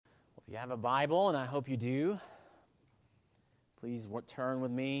If you have a Bible, and I hope you do, please turn with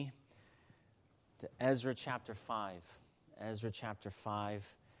me to Ezra chapter 5. Ezra chapter 5.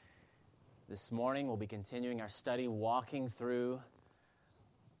 This morning we'll be continuing our study walking through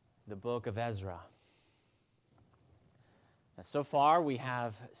the book of Ezra. Now, so far we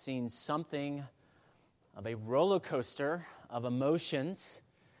have seen something of a roller coaster of emotions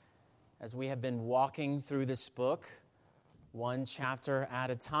as we have been walking through this book, one chapter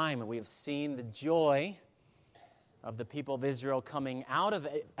at a time. And we have seen the joy of the people of Israel coming out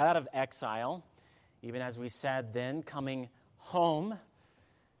of exile, even as we said then, coming home,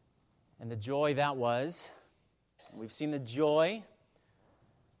 and the joy that was. We've seen the joy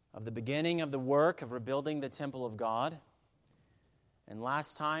of the beginning of the work of rebuilding the temple of God. And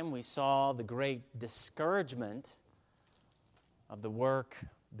last time we saw the great discouragement of the work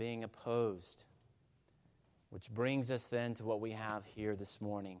being opposed. Which brings us then to what we have here this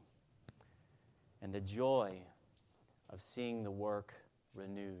morning, and the joy of seeing the work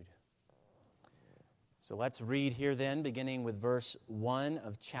renewed. So let's read here then, beginning with verse 1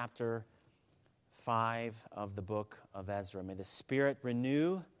 of chapter 5 of the book of Ezra. May the Spirit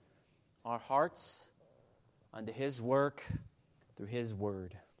renew our hearts unto His work through His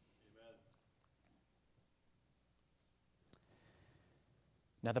word. Amen.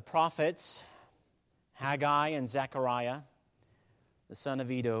 Now the prophets Haggai and Zechariah, the son of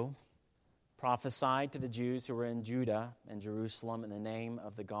Iddo, prophesied to the Jews who were in Judah and Jerusalem in the name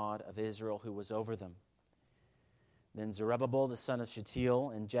of the God of Israel who was over them. Then Zerubbabel, the son of Shealtiel,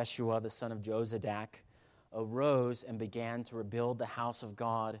 and Jeshua, the son of Jozadak, arose and began to rebuild the house of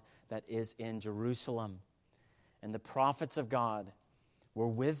God that is in Jerusalem. And the prophets of God were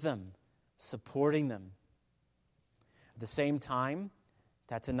with them, supporting them. At the same time,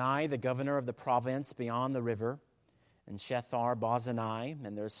 Tattenai, the governor of the province beyond the river, and Shethar-Bozenai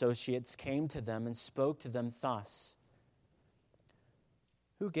and their associates came to them and spoke to them thus: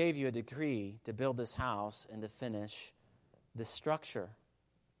 Who gave you a decree to build this house and to finish this structure?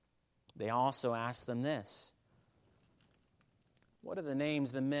 They also asked them this: What are the names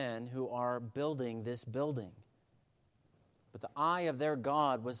of the men who are building this building? But the eye of their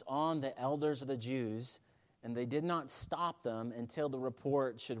God was on the elders of the Jews, and they did not stop them until the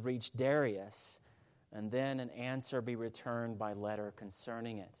report should reach Darius, and then an answer be returned by letter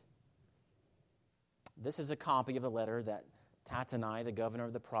concerning it. This is a copy of the letter that Tattenai, the governor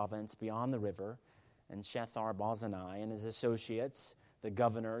of the province beyond the river, and Shethar-Bozenai and his associates, the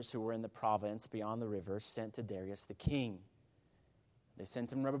governors who were in the province beyond the river, sent to Darius the king. They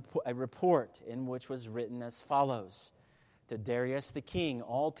sent him a report in which was written as follows: To Darius the king,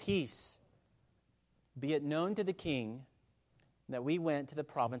 all peace. Be it known to the king that we went to the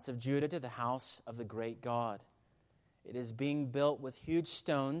province of Judah to the house of the great God. It is being built with huge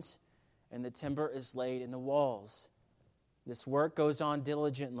stones, and the timber is laid in the walls. This work goes on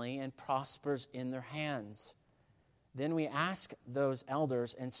diligently and prospers in their hands. Then we asked those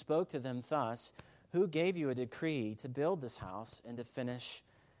elders and spoke to them thus: Who gave you a decree to build this house and to finish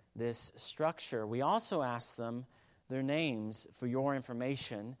this structure? We also asked them their names for your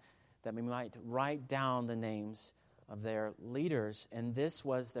information, that we might write down the names of their leaders. And this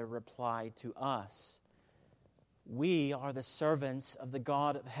was their reply to us: We are the servants of the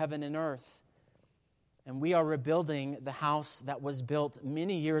God of heaven and earth, and we are rebuilding the house that was built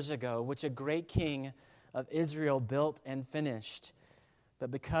many years ago, which a great king of Israel built and finished. But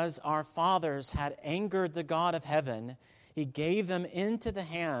because our fathers had angered the God of heaven, He gave them into the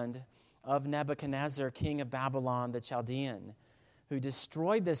hand of Nebuchadnezzar, king of Babylon the Chaldean, who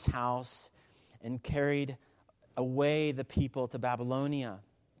destroyed this house and carried away the people to Babylonia.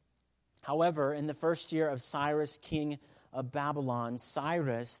 However, in the first year of Cyrus, king of Babylon,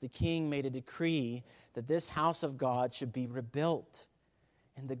 Cyrus the king made a decree that this house of God should be rebuilt.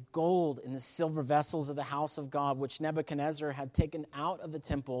 And the gold and the silver vessels of the house of God, which Nebuchadnezzar had taken out of the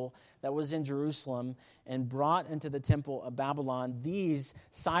temple that was in Jerusalem and brought into the temple of Babylon, these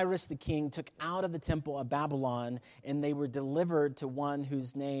Cyrus the king took out of the temple of Babylon, and they were delivered to one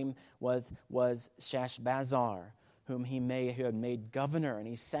whose name was Sheshbazzar, whom he had made governor. And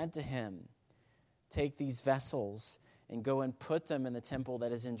he said to him, Take these vessels and go and put them in the temple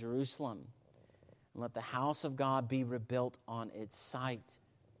that is in Jerusalem, and let the house of God be rebuilt on its site.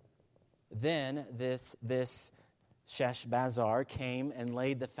 Then this Sheshbazzar came and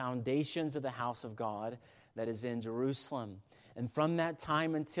laid the foundations of the house of God that is in Jerusalem. And from that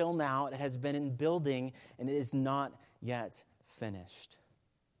time until now, it has been in building, and it is not yet finished.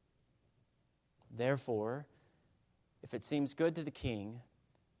 Therefore, if it seems good to the king,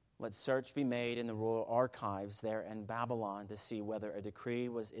 let search be made in the royal archives there in Babylon to see whether a decree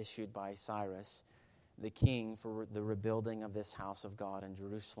was issued by Cyrus, the king, for the rebuilding of this house of God in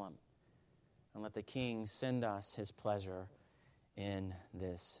Jerusalem. And let the king send us his pleasure in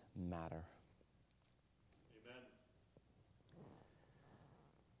this matter. Amen.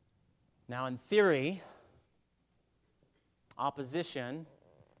 Now, in theory, opposition,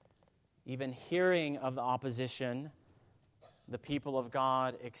 even hearing of the opposition the people of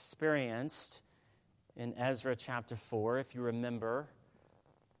God experienced in Ezra chapter 4, if you remember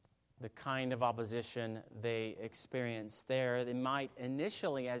the kind of opposition they experienced there, they might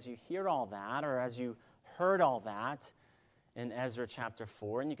initially, as you hear all that, or as you heard all that in Ezra chapter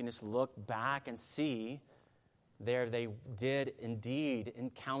 4, and you can just look back and see there they did indeed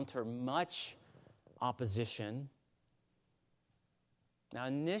encounter much opposition. Now,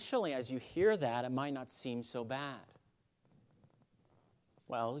 initially, as you hear that, it might not seem so bad.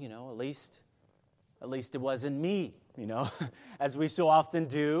 Well, at least it wasn't me, as we so often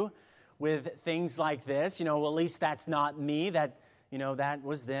do with things like this. Well, at least that's not me, that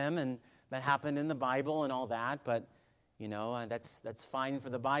was them, and that happened in the Bible and all that. But, that's fine for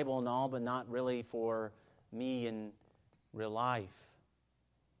the Bible and all, but not really for me in real life.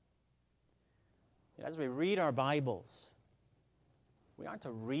 As we read our Bibles, we aren't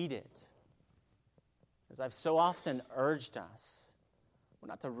to read it, as I've so often urged us. We're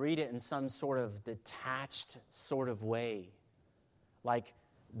not to read it in some sort of detached sort of way. Like,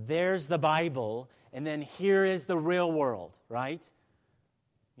 there's the Bible, and then here is the real world, right?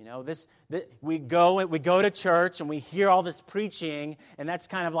 We go to church, and we hear all this preaching, and that's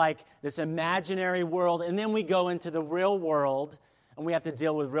kind of like this imaginary world, and then we go into the real world, and we have to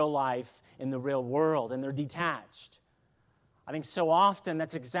deal with real life in the real world, and they're detached. I think so often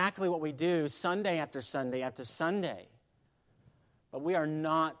that's exactly what we do Sunday after Sunday after Sunday. But we are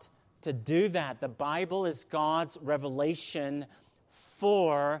not to do that. The Bible is God's revelation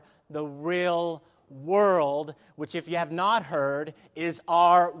for the real world, which, if you have not heard, is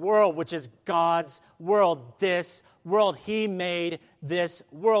our world, which is God's world. This world. He made this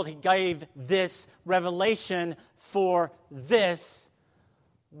world. He gave this revelation for this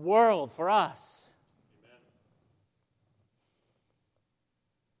world, for us. Amen.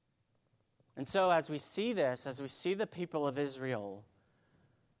 And so as we see this, as we see the people of Israel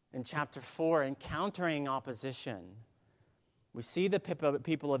in chapter 4 encountering opposition, we see the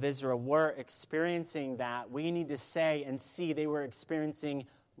people of Israel were experiencing that. We need to say and see they were experiencing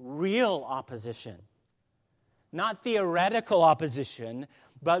real opposition. Not theoretical opposition,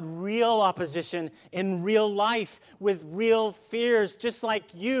 but real opposition in real life with real fears, just like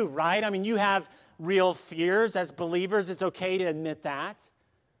you, right? I mean, you have real fears as believers. It's okay to admit that.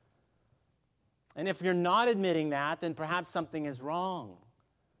 And if you're not admitting that, then perhaps something is wrong.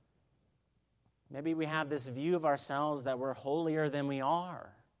 Maybe we have this view of ourselves that we're holier than we are.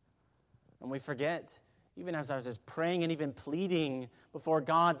 And we forget, even as I was just praying and even pleading before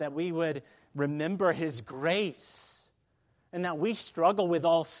God, that we would remember His grace and that we struggle with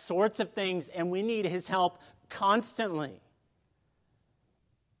all sorts of things and we need His help constantly.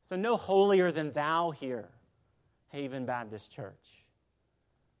 So no holier than thou here, Haven Baptist Church.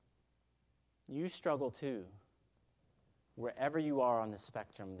 You struggle too, wherever you are on the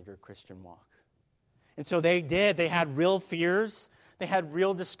spectrum of your Christian walk. And so they did. They had real fears. They had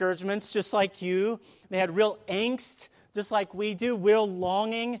real discouragements, just like you. They had real angst, just like we do. Real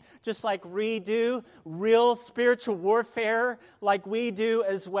longing, just like we do. Real spiritual warfare, like we do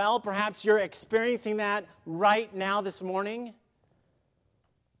as well. Perhaps you're experiencing that right now this morning.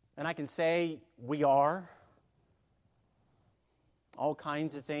 And I can say we are. All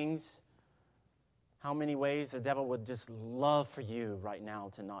kinds of things. How many ways the devil would just love for you right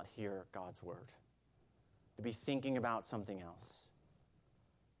now to not hear God's word. To be thinking about something else.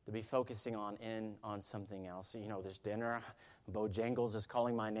 To be focusing on something else. There's dinner. Bojangles is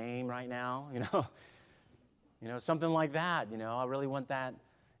calling my name right now. Something like that. I really want that.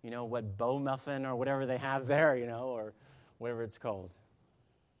 What Bo Muffin or whatever they have there. Or whatever it's called.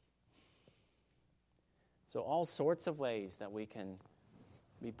 So all sorts of ways that we can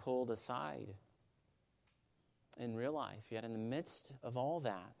be pulled aside in real life. Yet in the midst of all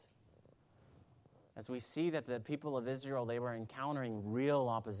that, as we see that the people of Israel, they were encountering real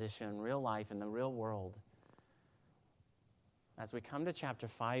opposition, real life in the real world. As we come to chapter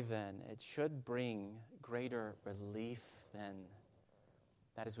 5 then, it should bring greater relief then.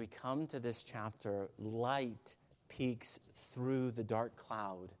 That as we come to this chapter, light peeks through the dark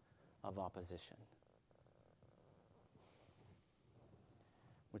cloud of opposition.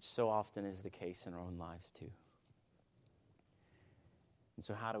 Which so often is the case in our own lives too. And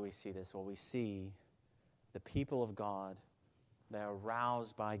so how do we see this? Well, we see the people of God, they are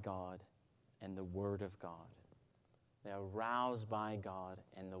roused by God and the Word of God. They are roused by God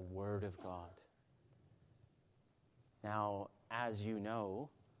and the Word of God. Now, as you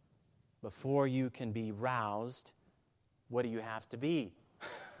know, before you can be roused, what do you have to be?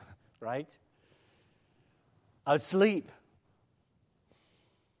 Right? Asleep.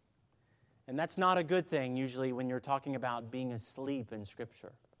 And that's not a good thing usually when you're talking about being asleep in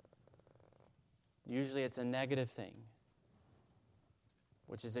Scripture. Usually it's a negative thing,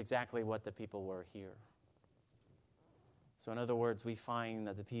 which is exactly what the people were here. So in other words, we find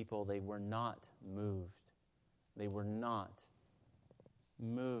that the people, they were not moved. They were not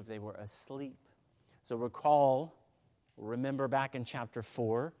moved. They were asleep. So remember back in chapter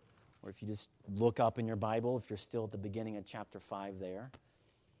 4, or if you just look up in your Bible, if you're still at the beginning of chapter 5 there,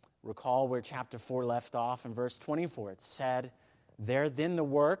 recall where chapter 4 left off in verse 24. It said, "There then the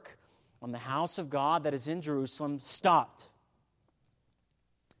work on the house of God that is in Jerusalem stopped.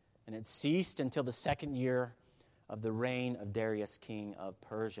 And it ceased until the 2nd year of the reign of Darius, king of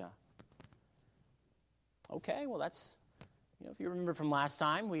Persia." Okay, well that's, if you remember from last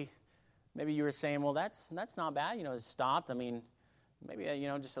time, maybe you were saying, well, that's not bad, it stopped. I mean, maybe,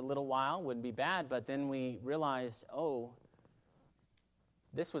 just a little while wouldn't be bad. But then we realized,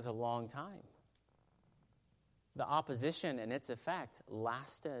 this was a long time. The opposition and its effect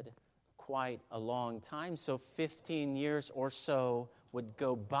lasted quite a long time. So 15 years or so would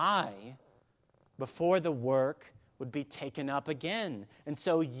go by before the work would be taken up again. And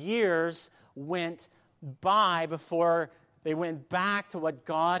so years went by before they went back to what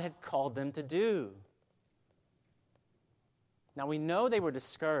God had called them to do. Now we know they were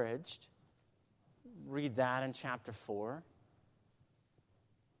discouraged. Read that in chapter 4.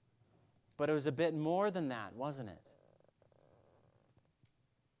 But it was a bit more than that, wasn't it?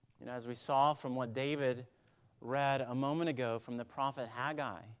 As we saw from what David read a moment ago from the prophet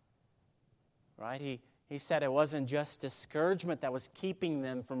Haggai, right? He said it wasn't just discouragement that was keeping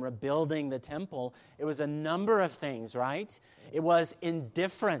them from rebuilding the temple. It was a number of things, right? It was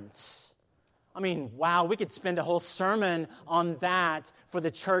indifference. I mean, wow, we could spend a whole sermon on that for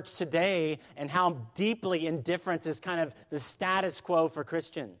the church today and how deeply indifference is kind of the status quo for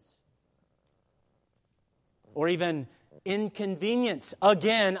Christians. Or even inconvenience.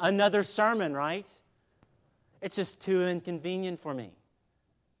 Again, another sermon, right? It's just too inconvenient for me.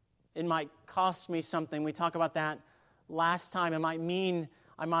 It might cost me something. We talked about that last time. It might mean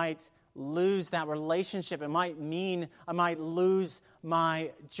I might lose that relationship. It might mean I might lose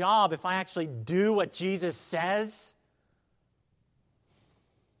my job if I actually do what Jesus says.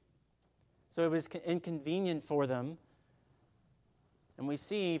 So it was inconvenient for them. And we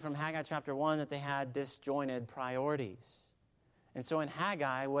see from Haggai chapter 1 that they had disjointed priorities. And so in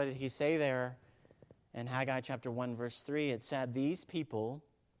Haggai, what did he say there? In Haggai chapter 1 verse 3, it said, "These people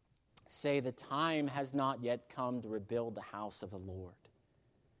say the time has not yet come to rebuild the house of the Lord."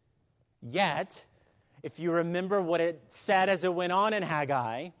 Yet, if you remember what it said as it went on in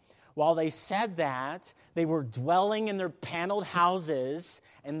Haggai, while they said that, they were dwelling in their paneled houses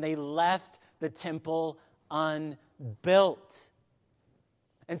and they left the temple unbuilt.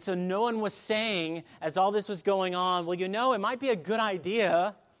 And so no one was saying, as all this was going on, well, it might be a good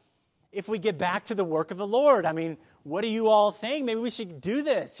idea if we get back to the work of the Lord. I mean, what do you all think? Maybe we should do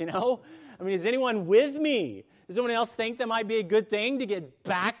this, I mean, is anyone with me? Does anyone else think that might be a good thing to get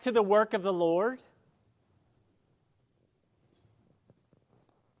back to the work of the Lord?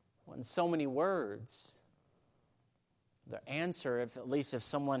 Well, in so many words, the answer, at least if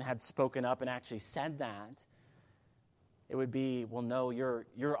someone had spoken up and actually said that, it would be, well, no, you're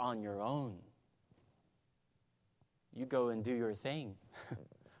on your own. You go and do your thing,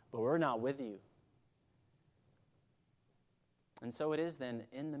 but we're not with you. And so it is then,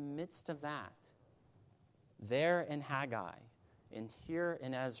 in the midst of that, there in Haggai, and here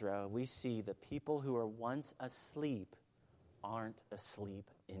in Ezra, we see the people who were once asleep aren't asleep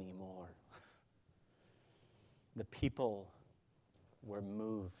anymore. The people were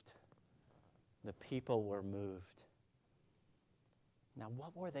moved. The people were moved. Now,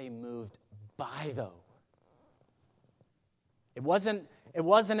 what were they moved by, though? It wasn't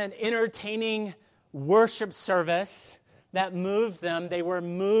an entertaining worship service that moved them. They were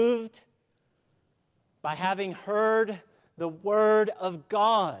moved by having heard the word of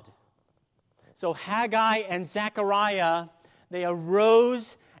God. So Haggai and Zechariah, they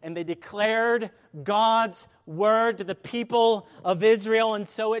arose and they declared God's word to the people of Israel. And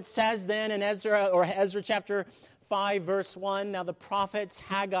so it says then in Ezra chapter 5, verse 1, now the prophets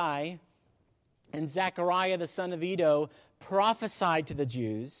Haggai And Zechariah the son of Iddo prophesied to the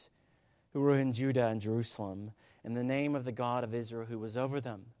Jews who were in Judah and Jerusalem in the name of the God of Israel who was over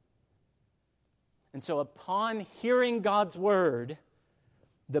them. And so upon hearing God's word,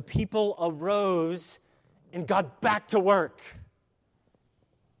 the people arose and got back to work.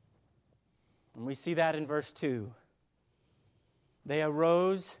 And we see that in verse 2. They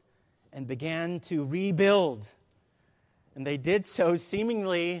arose and began to rebuild. And they did so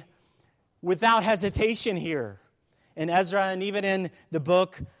seemingly without hesitation here. In Ezra and even in the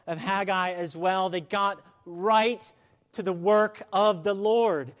book of Haggai as well, they got right to the work of the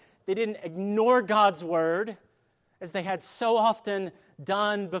Lord. They didn't ignore God's word, as they had so often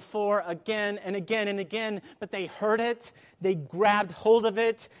done before again and again and again, but they heard it, they grabbed hold of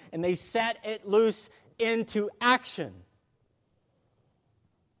it, and they set it loose into action.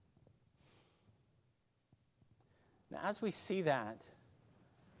 Now, as we see that,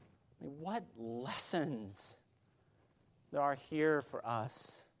 what lessons there are here for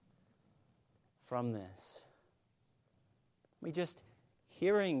us from this? Just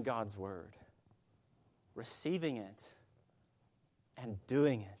hearing God's word, receiving it, and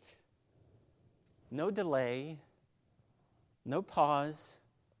doing it. No delay, no pause,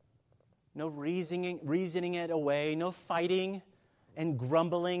 no reasoning it away, no fighting and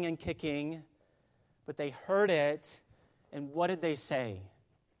grumbling and kicking. But they heard it, and what did they say?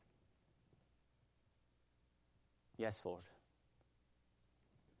 Yes, Lord.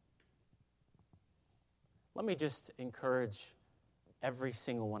 Let me just encourage every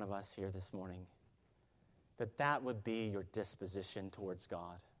single one of us here this morning that would be your disposition towards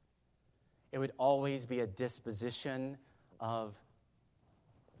God. It would always be a disposition of,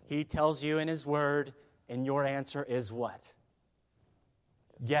 He tells you in His word, and your answer is what?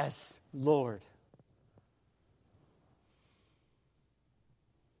 Yes, Lord.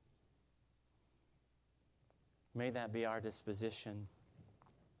 May that be our disposition.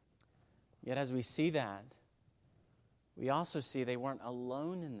 Yet as we see that, we also see they weren't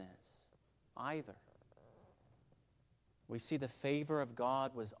alone in this either. We see the favor of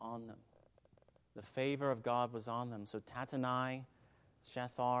God was on them. The favor of God was on them. So Tattenai,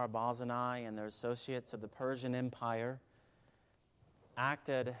 Shethar, Bozenai, and their associates of the Persian Empire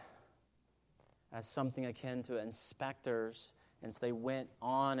acted as something akin to inspectors. And so they went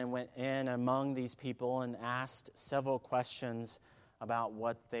on and went in among these people and asked several questions about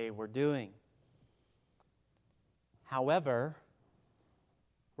what they were doing. However,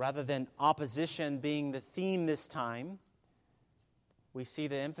 rather than opposition being the theme this time, we see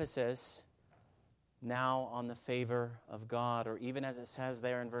the emphasis now on the favor of God, or even as it says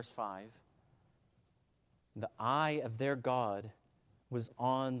there in verse 5, the eye of their God was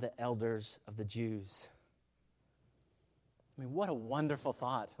on the elders of the Jews. What a wonderful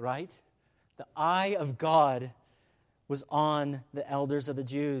thought, right? The eye of God was on the elders of the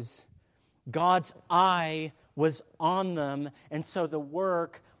Jews. God's eye was on them, and so the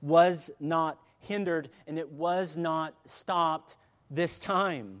work was not hindered, and it was not stopped this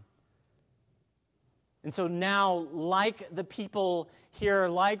time. And so now, like the people here,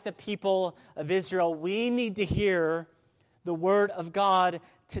 like the people of Israel, we need to hear the word of God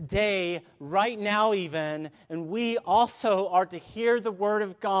today, right now even, and we also are to hear the word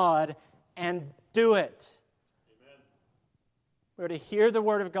of God and do it. Amen. We're to hear the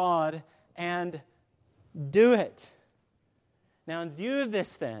word of God and do it. Now, in view of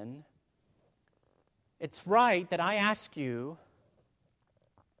this then, it's right that I ask you,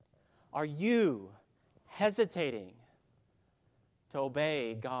 are you hesitating to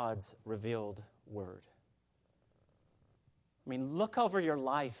obey God's revealed word? Look over your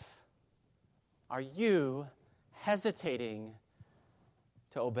life. Are you hesitating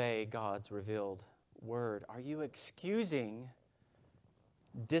to obey God's revealed word? Are you excusing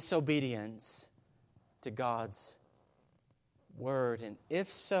disobedience to God's word? And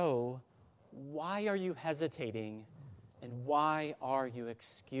if so, why are you hesitating, and why are you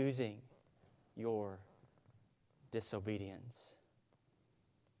excusing your disobedience?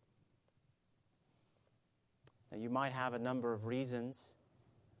 Now, you might have a number of reasons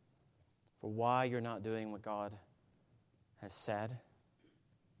for why you're not doing what God has said.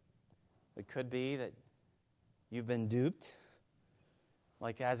 It could be that you've been duped,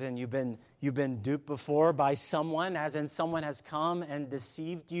 like as in you've been duped before by someone, as in someone has come and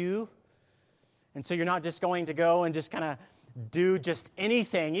deceived you. And so you're not just going to go and just kind of do just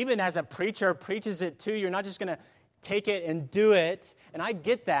anything. Even as a preacher preaches it to you, you're not just going to take it and do it. And I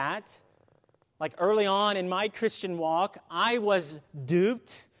get that. Like early on in my Christian walk, I was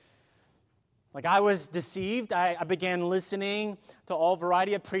duped. Like I was deceived. I began listening to all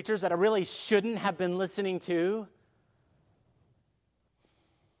variety of preachers that I really shouldn't have been listening to.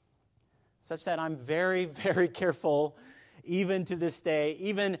 Such that I'm very, very careful, even to this day,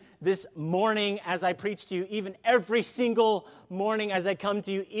 even this morning as I preach to you, even every single morning as I come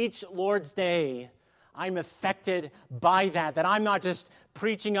to you each Lord's Day, I'm affected by that I'm not just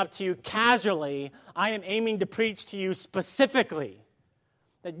preaching up to you casually. I am aiming to preach to you specifically,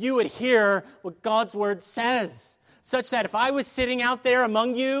 that you would hear what God's Word says, such that if I was sitting out there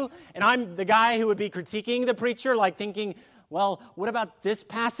among you, and I'm the guy who would be critiquing the preacher, like thinking, well, what about this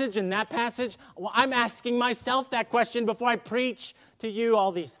passage and that passage? Well, I'm asking myself that question before I preach to you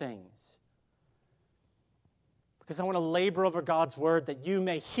all these things. Because I want to labor over God's Word that you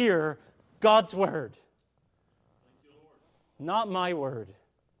may hear God's Word. Thank you, Lord. Not my word.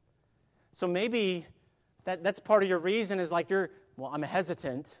 So maybe that's part of your reason is like I'm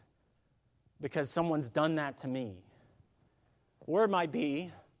hesitant because someone's done that to me. Or it might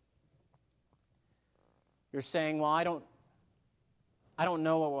be you're saying, well, I don't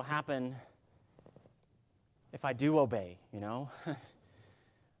know what will happen if I do obey, I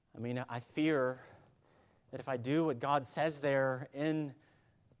mean, I fear that if I do what God says there in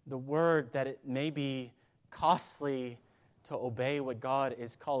the Word, that it may be costly to obey what God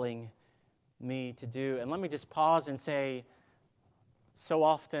is calling me to do. And let me just pause and say, so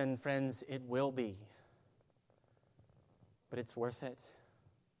often, friends, it will be. But it's worth it.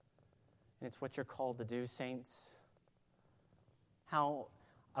 And it's what you're called to do, saints. How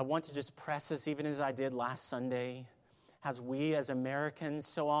I want to just press this, even as I did last Sunday, as we as Americans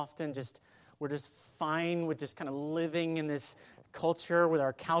so often we're just fine with just kind of living in this culture with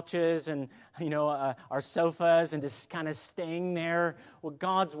our couches and, our sofas and just kind of staying there. Well,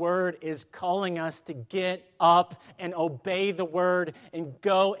 God's Word is calling us to get up and obey the Word and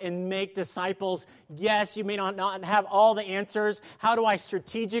go and make disciples. Yes, you may not have all the answers. How do I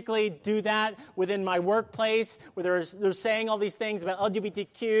strategically do that within my workplace where they're saying all these things about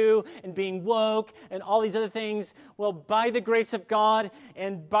LGBTQ and being woke and all these other things? Well, by the grace of God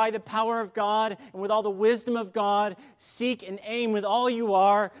and by the power of God and with all the wisdom of God, seek and aim with all you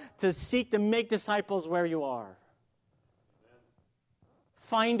are to seek to make disciples where you are. Amen.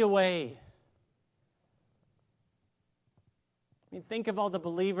 Find a way. I mean, think of all the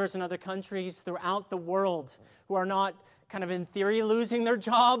believers in other countries throughout the world who are not kind of in theory losing their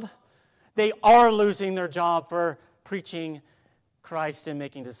job. They are losing their job for preaching Christ and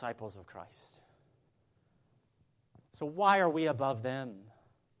making disciples of Christ. So why are we above them?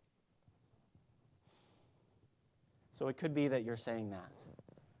 So it could be that you're saying that.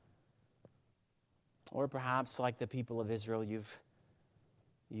 Or perhaps like the people of Israel,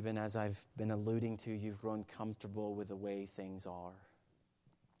 even as I've been alluding to, you've grown comfortable with the way things are.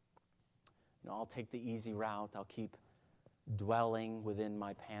 I'll take the easy route. I'll keep dwelling within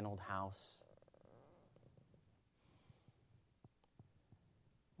my paneled house,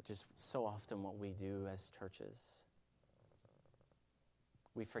 which is so often what we do as churches.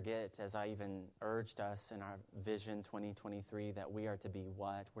 We forget, as I even urged us in our Vision 2023, that we are to be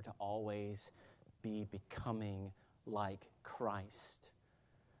what? We're to always be becoming like Christ.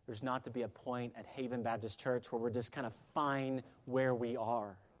 There's not to be a point at Haven Baptist Church where we're just kind of fine where we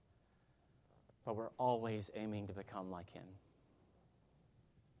are, but we're always aiming to become like Him.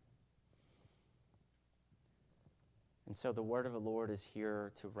 And so the word of the Lord is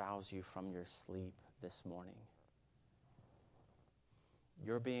here to rouse you from your sleep this morning.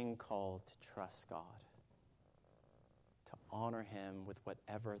 You're being called to trust God, to honor Him with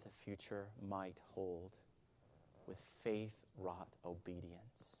whatever the future might hold, with faith-wrought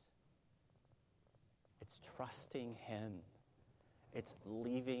obedience. It's trusting Him. It's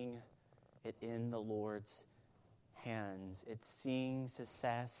leaving it in the Lord's hands. It's seeing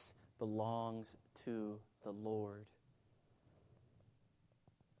success belongs to the Lord.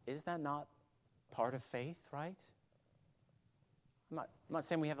 Is that not part of faith, right? I'm not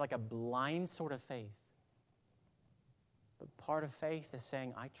saying we have like a blind sort of faith. But part of faith is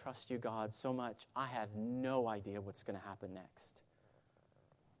saying, I trust you, God, so much, I have no idea what's going to happen next.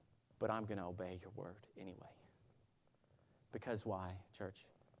 But I'm going to obey your word anyway. Because why, church?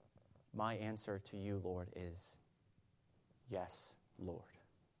 My answer to you, Lord, is yes, Lord.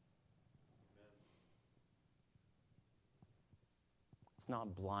 Amen. It's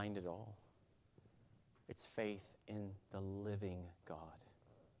not blind at all. It's faith in the living God.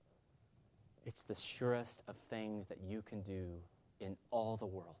 It's the surest of things that you can do in all the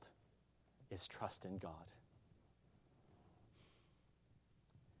world is trust in God.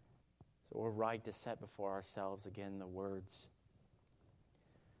 So we're right to set before ourselves again the words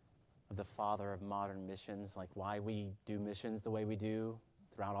of the father of modern missions, like why we do missions the way we do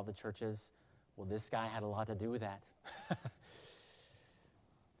throughout all the churches. Well, this guy had a lot to do with that.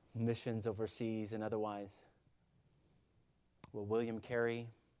 Missions overseas and otherwise. Well, William Carey,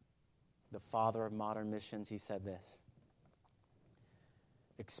 the father of modern missions, he said this: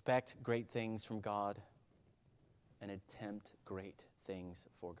 expect great things from God and attempt great things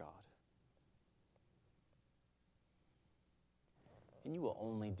for God. And you will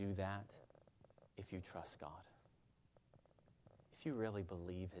only do that if you trust God. If you really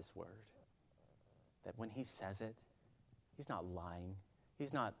believe His word. That when He says it, He's not lying.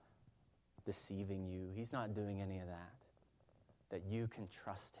 He's not deceiving you. He's not doing any of that. That you can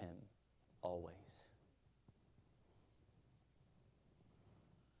trust Him always.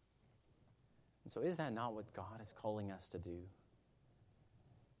 And so is that not what God is calling us to do?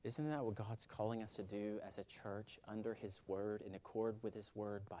 Isn't that what God's calling us to do as a church under His word, in accord with His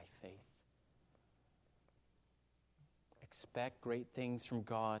word by faith? Expect great things from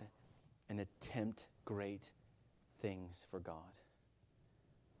God and attempt great things for God.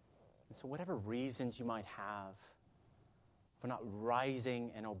 And so whatever reasons you might have for not rising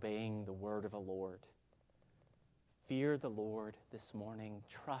and obeying the word of the Lord, fear the Lord this morning.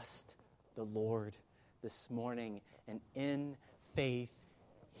 Trust the Lord this morning. And in faith,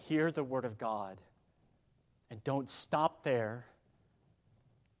 hear the word of God. And don't stop there,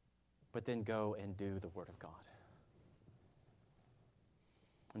 but then go and do the word of God.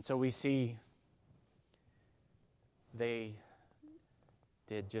 And so we see they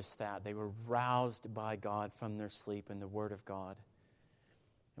did just that. They were roused by God from their sleep in the word of God.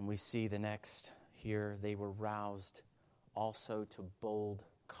 And we see the next here, they were roused also to bold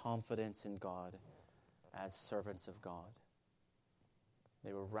confidence in God as servants of God.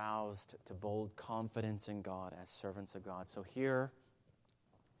 They were roused to bold confidence in God as servants of God. So here,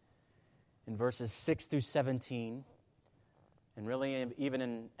 in verses 6 through 17, and really even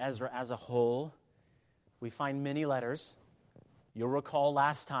in Ezra as a whole, we find many letters. You'll recall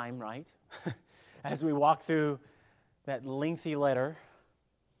last time, right? As we walk through that lengthy letter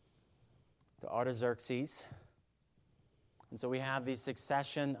to Artaxerxes. And so we have the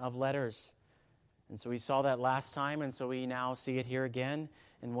succession of letters. And so we saw that last time, and so we now see it here again,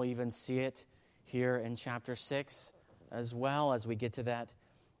 and we'll even see it here in chapter 6 as well as we get to that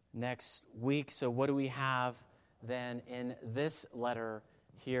next week. So what do we have then in this letter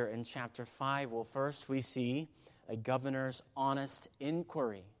here in chapter 5? Well, first we see a governor's honest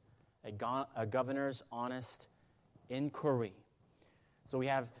inquiry. A governor's honest inquiry. So we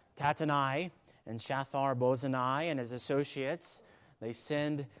have Tattenai and Shethar-bozenai and his associates. They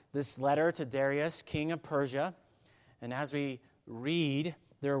send this letter to Darius, king of Persia. And as we read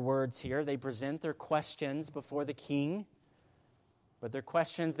their words here, they present their questions before the king. But their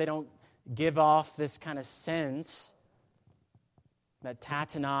questions, they don't give off this kind of sense that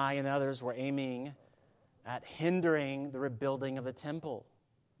Tattenai and others were aiming at hindering the rebuilding of the temple.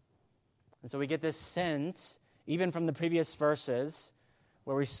 And so we get this sense, even from the previous verses,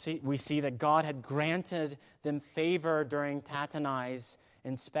 where we see that God had granted them favor during Tattenai's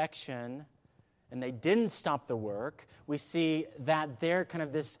inspection, and they didn't stop the work. We see that they're kind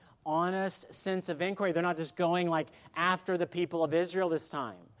of this honest sense of inquiry. They're not just going like after the people of Israel this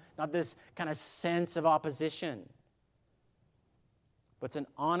time. Not this kind of sense of opposition. But it's an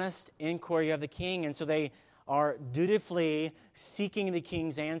honest inquiry of the king. And so they are dutifully seeking the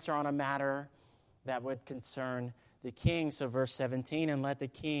king's answer on a matter that would concern the king. So verse 17, and let the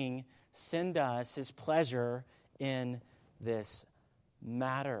king send us his pleasure in this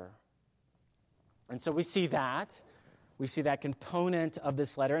matter. And so we see that. We see that component of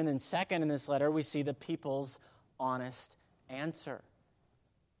this letter. And then second in this letter, we see the people's honest answer.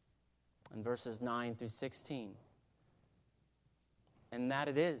 In verses 9 through 16. And that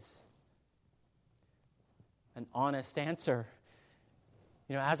it is an honest answer.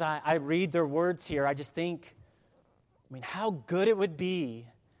 You know, as I read their words here, I just think, I mean, how good it would be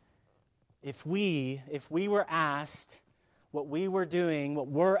if we were asked what we were doing, what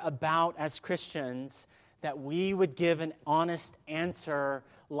we're about as Christians, that we would give an honest answer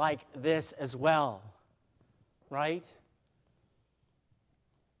like this as well. Right?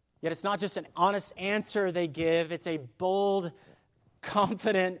 Yet it's not just an honest answer they give, it's a bold,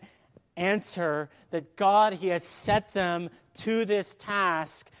 confident answer that God, He has set them to this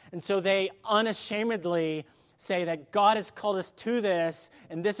task. And so they unashamedly say that God has called us to this,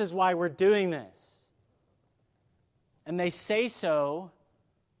 and this is why we're doing this. And they say so,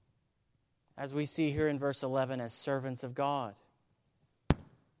 as we see here in verse 11, as servants of God.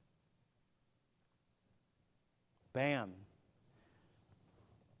 Bam.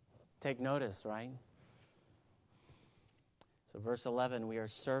 take notice, right? So verse 11, we are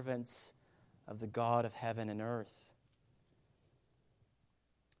servants of the God of heaven and earth.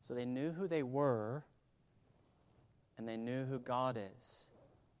 So they knew who they were, and they knew who God is.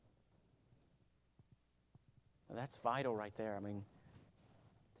 Now that's vital right there. I mean,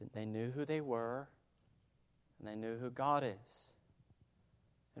 they knew who they were, and they knew who God is.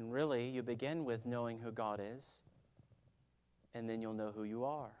 And really, you begin with knowing who God is, and then you'll know who you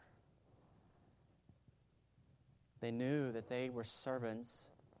are. They knew that they were servants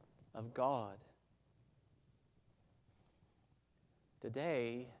of God.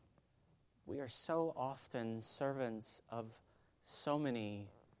 Today, we are so often servants of so many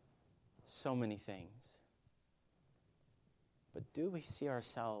things. But do we see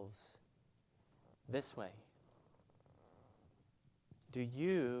ourselves this way? Do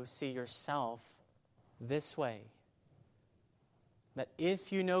you see yourself this way? That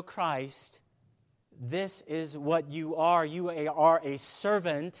if you know Christ, this is what you are. You are a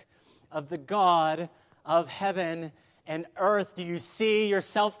servant of the God of heaven and earth. Do you see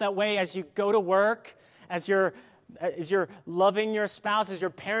yourself that way as you go to work, as you're loving your spouse, as you're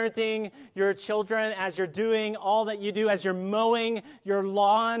parenting your children, as you're doing all that you do, as you're mowing your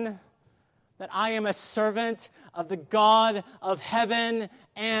lawn? That I am a servant of the God of heaven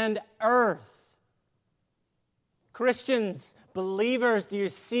and earth. Christians, believers, do you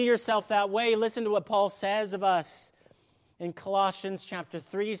see yourself that way? Listen to what Paul says of us. In Colossians chapter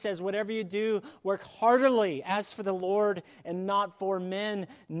 3, he says, whatever you do, work heartily as for the Lord and not for men,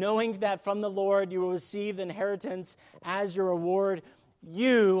 knowing that from the Lord you will receive the inheritance as your reward.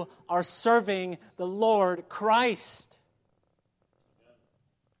 You are serving the Lord Christ.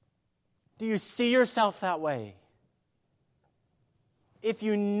 Do you see yourself that way? If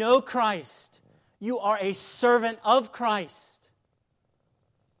you know Christ, you are a servant of Christ.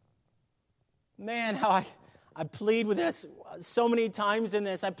 Man, how I plead with this so many times in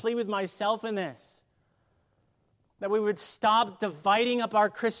this. I plead with myself in this. That we would stop dividing up our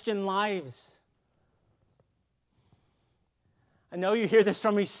Christian lives. I know you hear this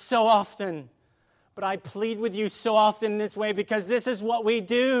from me so often, but I plead with you so often in this way because this is what we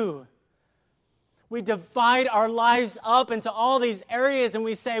do. We divide our lives up into all these areas and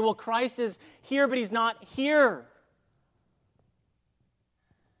we say, well, Christ is here, but He's not here.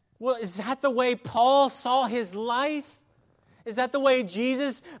 Well, is that the way Paul saw his life? Is that the way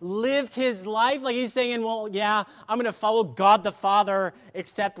Jesus lived his life? Like he's saying, well, yeah, I'm going to follow God the Father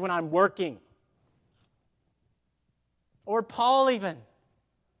except when I'm working. Or Paul even.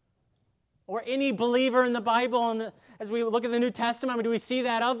 Or any believer in the Bible. And as we look at the New Testament, I mean, do we see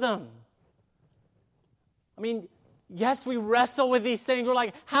that of them? I mean, yes, we wrestle with these things. We're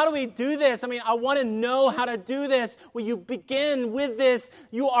like, how do we do this? I mean, I want to know how to do this. Well, you begin with this.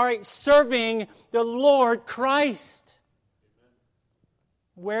 You are serving the Lord Christ. Amen.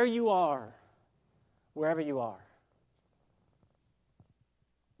 Where you are, wherever you are.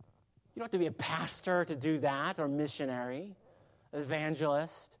 You don't have to be a pastor to do that, or missionary,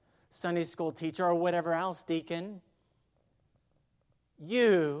 evangelist, Sunday school teacher, or whatever else, deacon.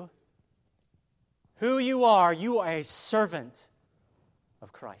 Who you are a servant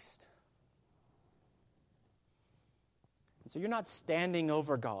of Christ. And so you're not standing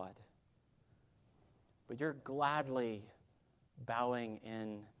over God, but you're gladly bowing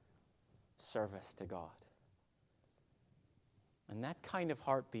in service to God. And that kind of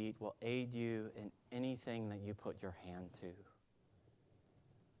heartbeat will aid you in anything that you put your hand to.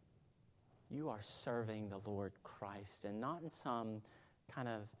 You are serving the Lord Christ, and not in some kind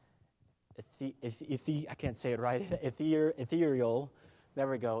of I can't say it right. Ethereal. There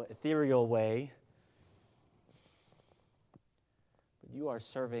we go. Ethereal way. But you are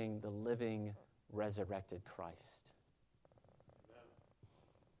serving the living, resurrected Christ. Amen.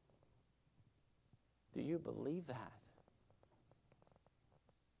 Do you believe that?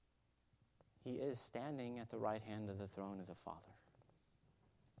 He is standing at the right hand of the throne of the Father.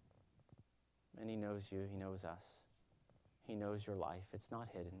 And He knows you. He knows us. He knows your life. It's not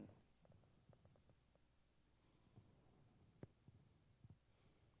hidden.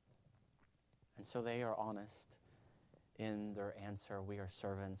 And so they are honest in their answer. We are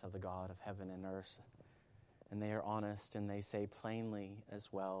servants of the God of heaven and earth. And they are honest, and they say plainly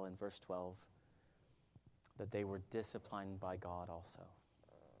as well in verse 12 that they were disciplined by God also.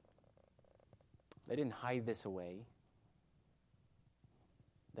 They didn't hide this away.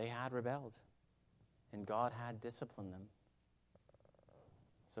 They had rebelled, and God had disciplined them.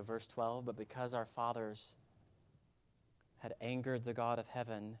 So verse 12, but because our fathers had angered the God of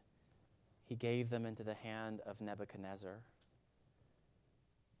heaven, He gave them into the hand of Nebuchadnezzar,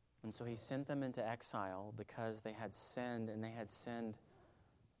 And so he sent them into exile because they had sinned, and they had sinned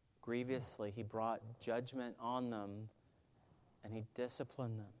grievously. He brought judgment on them, and he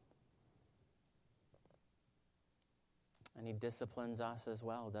disciplined them. And he disciplines us as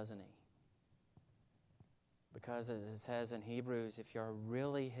well, doesn't he? Because as it says in Hebrews, if you're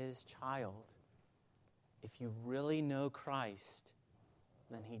really his child, if you really know Christ,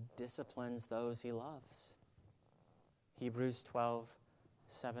 then he disciplines those he loves. Hebrews 12,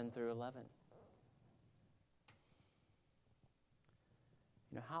 7 through 11.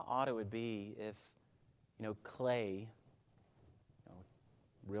 How odd it would be if, clay,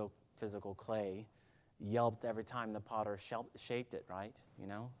 real physical clay, yelped every time the potter shaped it, right?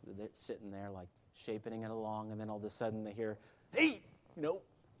 They're sitting there like shaping it along, and then all of a sudden they hear, hey,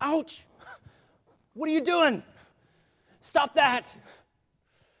 ouch! What are you doing? Stop that!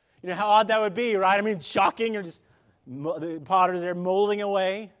 How odd that would be, right? I mean, shocking. You're just, the potter's there molding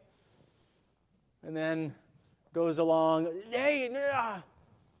away. And then goes along, hey,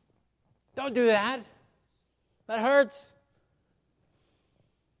 don't do that. That hurts.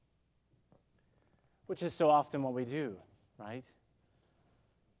 Which is so often what we do, right?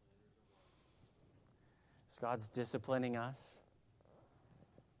 So God's disciplining us.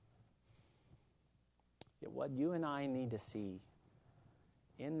 Yet what you and I need to see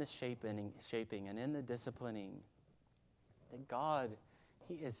in the shaping and in the disciplining, that God,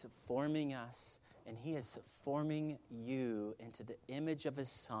 he is forming us, and he is forming you into the image of his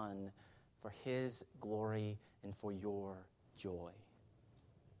Son for his glory and for your joy.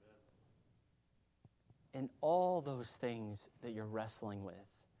 In all those things that you're wrestling with.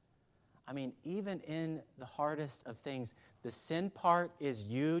 I mean, even in the hardest of things, the sin part is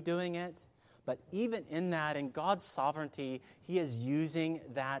you doing it. But even in that, in God's sovereignty, he is using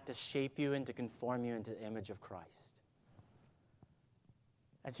that to shape you and to conform you into the image of Christ.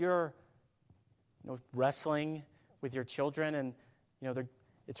 As you're wrestling with your children and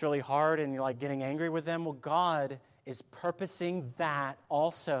it's really hard and you're like getting angry with them, well, God is purposing that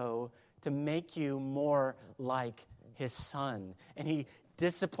also to make you more like his Son. And he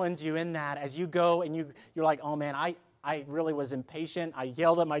disciplines you in that as you go and you're like, oh man, I really was impatient. I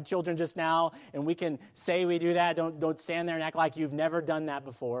yelled at my children just now, and we can say we do that. Don't stand there and act like you've never done that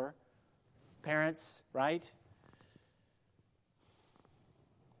before. Parents, right?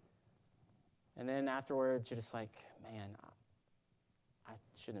 And then afterwards, you're just like, man, I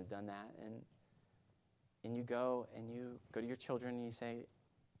shouldn't have done that. And you go to your children and you say,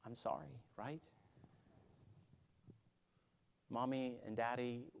 I'm sorry, right? Mommy and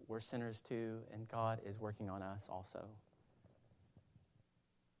Daddy, we're sinners too, and God is working on us also.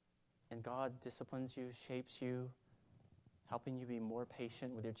 And God disciplines you, shapes you, helping you be more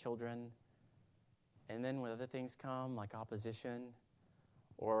patient with your children. And then when other things come, like opposition,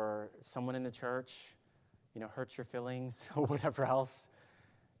 or someone in the church, hurts your feelings, or whatever else,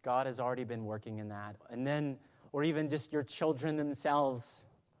 God has already been working in that. And then, or even just your children themselves,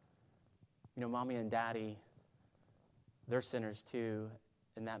 Mommy and Daddy, they're sinners too,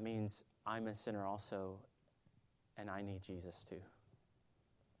 and that means I'm a sinner also, and I need Jesus too.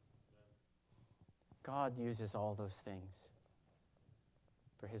 God uses all those things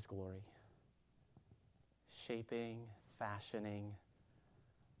for his glory. Shaping, fashioning.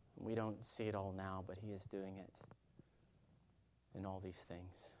 We don't see it all now, but he is doing it in all these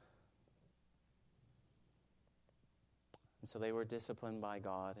things. And so they were disciplined by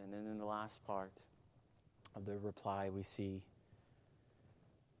God. And then in the last part of the reply, we see,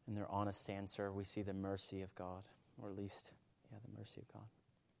 in their honest answer, we see the mercy of God. Or at least, the mercy of God.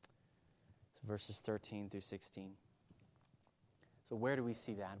 So verses 13 through 16. So where do we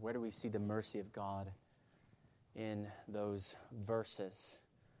see that? Where do we see the mercy of God in those verses?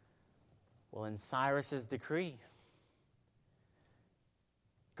 Well, in Cyrus's decree,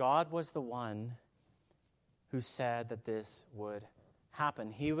 God was the one who said that this would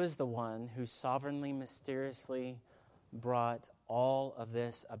happen. He was the one who sovereignly, mysteriously brought all of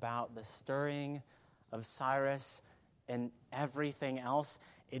this about, the stirring of Cyrus and everything else.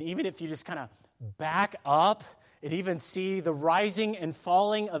 And even if you just kind of back up and even see the rising and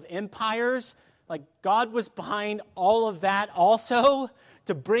falling of empires, like God was behind all of that also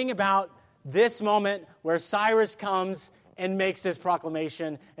to bring about this moment where Cyrus comes and makes this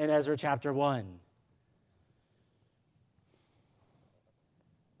proclamation in Ezra chapter 1.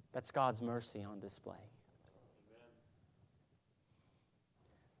 That's God's mercy on display.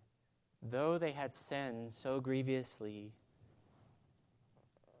 Amen. Though they had sinned so grievously,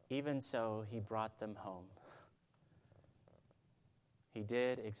 even so he brought them home. He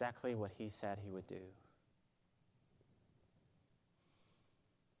did exactly what he said he would do.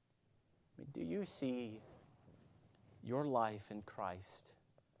 Do you see your life in Christ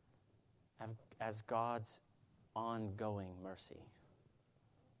as God's ongoing mercy?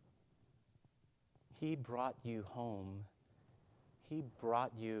 He brought you home. He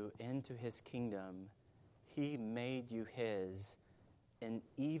brought you into His kingdom. He made you His. And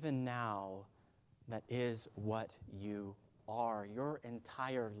even now, that is what you are. Your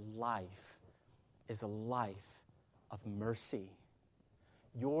entire life is a life of mercy.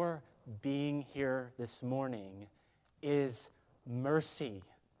 Your being here this morning is mercy.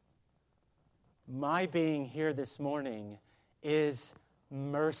 My being here this morning is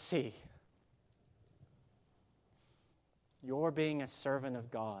mercy. Your being a servant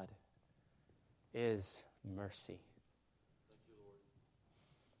of God is mercy. Thank you, Lord.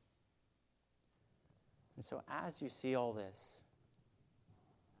 And so as you see all this,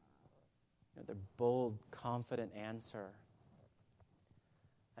 the bold, confident answer,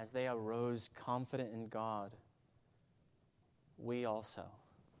 as they arose confident in God, you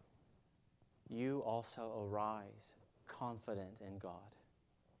also arise confident in God.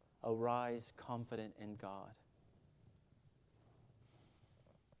 Arise confident in God.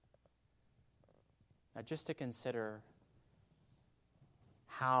 Now, just to consider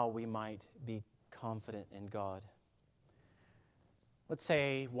how we might be confident in God. Let's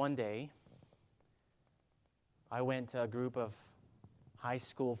say one day I went to a group of high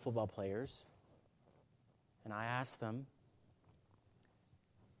school football players and I asked them,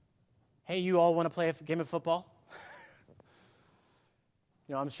 hey, you all want to play a game of football?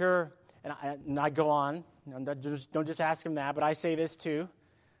 I'm sure, and I go on, don't just ask them that, but I say this too.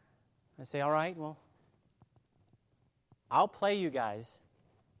 I say, all right, well, I'll play you guys,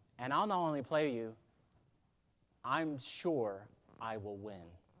 and I'll not only play you, I'm sure I will win.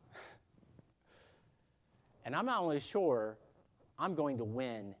 And I'm not only sure, I'm going to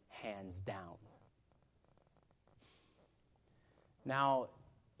win hands down. Now,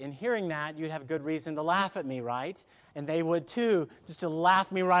 in hearing that, you'd have good reason to laugh at me, right? And they would too, just to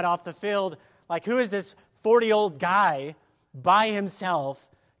laugh me right off the field. Like, who is this 40-year-old guy by himself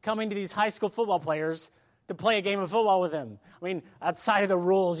coming to these high school football players to play a game of football with him? I mean, outside of the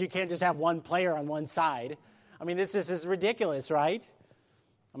rules, you can't just have one player on one side. I mean, this is ridiculous, right?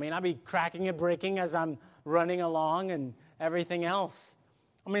 I mean, I'd be cracking and breaking as I'm running along and everything else.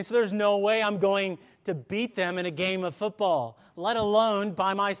 I mean, so there's no way I'm going to beat them in a game of football, let alone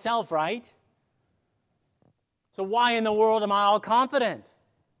by myself, right? So why in the world am I all confident?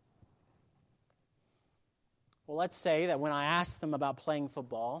 Well, let's say that when I asked them about playing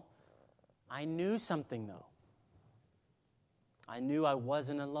football, I knew something, though. I knew I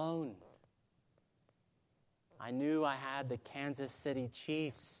wasn't alone. I knew I had the Kansas City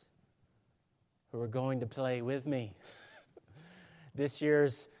Chiefs who were going to play with me. This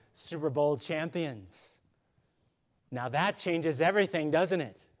year's Super Bowl champions. Now that changes everything, doesn't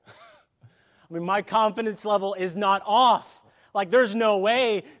it? I mean, my confidence level is not off. Like, there's no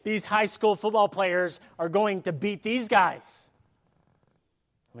way these high school football players are going to beat these guys.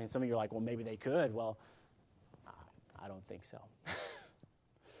 I mean, some of you are like, well, maybe they could. Well, I don't think so.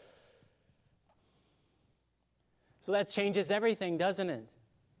 So that changes everything, doesn't it?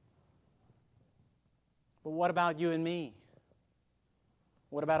 But what about you and me?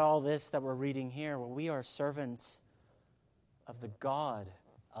 What about all this that we're reading here? Well, we are servants of the God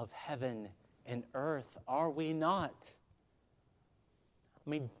of heaven and earth, are we not? I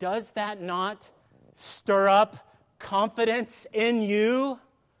mean, does that not stir up confidence in you?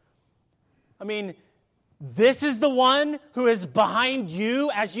 I mean, this is the one who is behind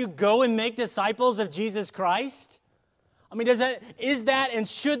you as you go and make disciples of Jesus Christ? I mean, is that and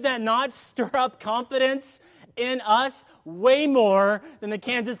should that not stir up confidence in us way more than the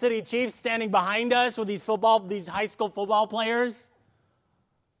Kansas City Chiefs standing behind us with these high school football players?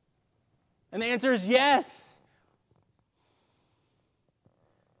 And the answer is yes.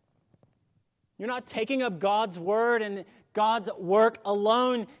 You're not taking up God's word and God's work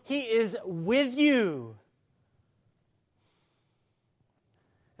alone. He is with you.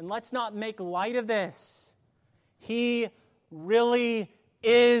 And let's not make light of this. He really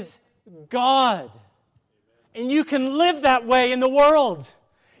is God. And you can live that way in the world.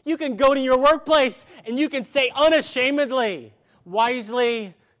 You can go to your workplace and you can say unashamedly,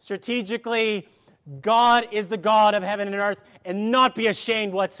 wisely, strategically, God is the God of heaven and earth, and not be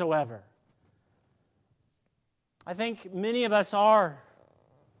ashamed whatsoever. I think many of us are,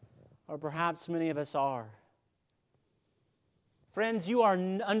 or perhaps many of us are. Friends, you are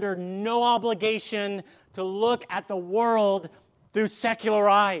under no obligation to look at the world through secular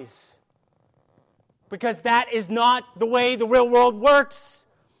eyes, because that is not the way the real world works.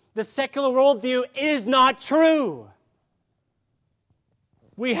 The secular worldview is not true.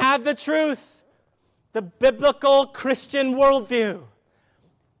 We have the truth, the biblical Christian worldview.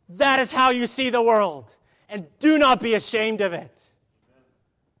 That is how you see the world. And do not be ashamed of it.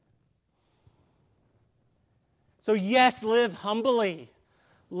 So yes, live humbly,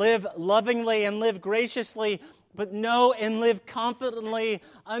 live lovingly, and live graciously, but know and live confidently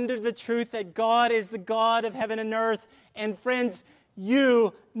under the truth that God is the God of heaven and earth. And friends,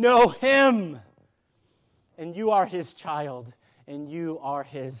 you know Him. And you are His child, and you are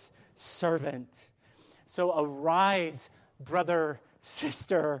His servant. So arise, brother,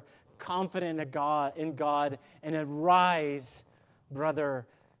 sister, confident in God, and arise, brother,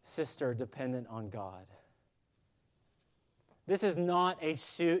 sister, dependent on God. This is not a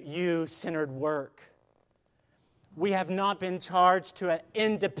you-centered work. We have not been charged to an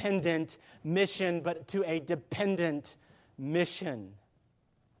independent mission, but to a dependent mission.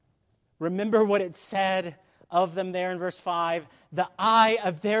 Remember what it said of them there in verse 5. The eye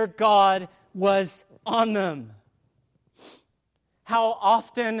of their God was on them. How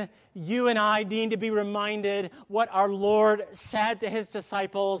often you and I need to be reminded what our Lord said to His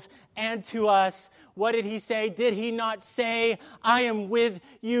disciples and to us. What did He say? Did He not say, I am with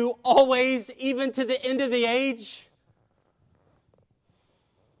you always, even to the end of the age?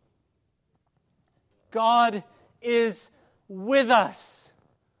 God is with us.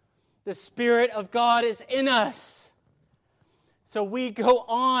 The Spirit of God is in us. So we go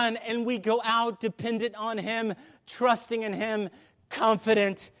on and we go out dependent on Him, trusting in Him,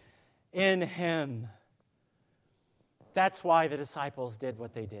 confident in Him. That's why the disciples did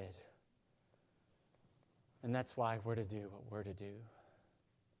what they did. And that's why we're to do what we're to do.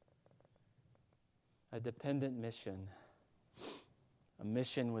 A dependent mission. A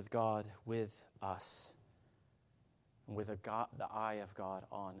mission with God with us. And with the eye of God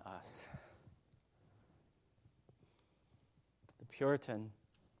on us. The Puritan,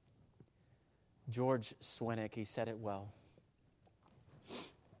 George Swinnock, he said it well.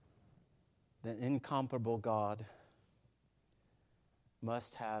 The incomparable God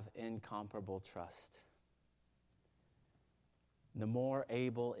must have incomparable trust. The more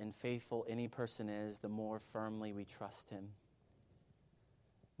able and faithful any person is, the more firmly we trust him.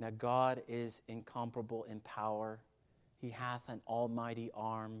 Now God is incomparable in power. He hath an almighty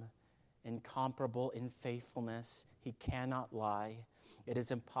arm, incomparable in faithfulness. He cannot lie. It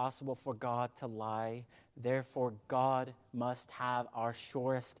is impossible for God to lie. Therefore, God must have our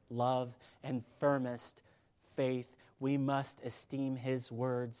surest love and firmest faith. We must esteem His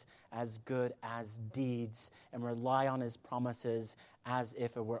words as good as deeds and rely on His promises as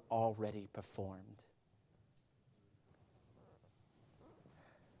if it were already performed.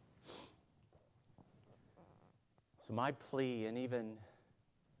 So my plea, and even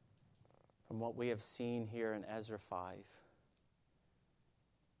from what we have seen here in Ezra 5,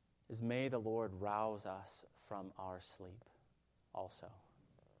 is may the Lord rouse us from our sleep also.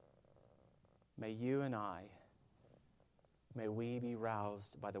 May you and I, may we be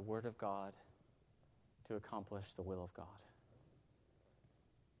roused by the Word of God to accomplish the will of God.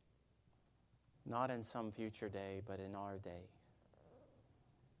 Not in some future day, but in our day,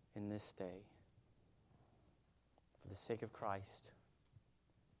 in this day, for the sake of Christ,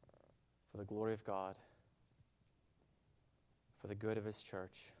 for the glory of God, for the good of His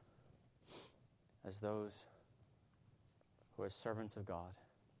church, as those who are servants of God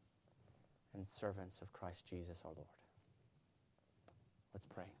and servants of Christ Jesus our Lord. Let's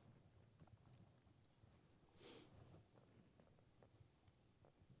pray.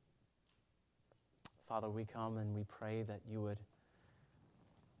 Father, we come and we pray that you would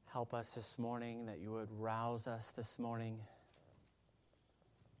help us this morning, that you would rouse us this morning.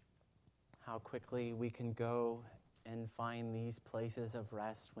 How quickly we can go and find these places of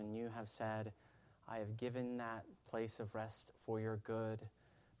rest when you have said, I have given that place of rest for your good,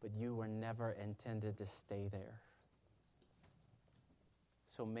 but you were never intended to stay there.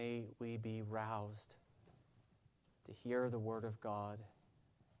 So may we be roused to hear the word of God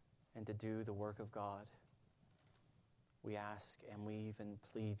and to do the work of God. We ask and we even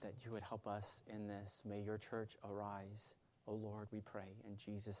plead that you would help us in this. May your church arise. O Lord, we pray. In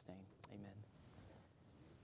Jesus' name, amen.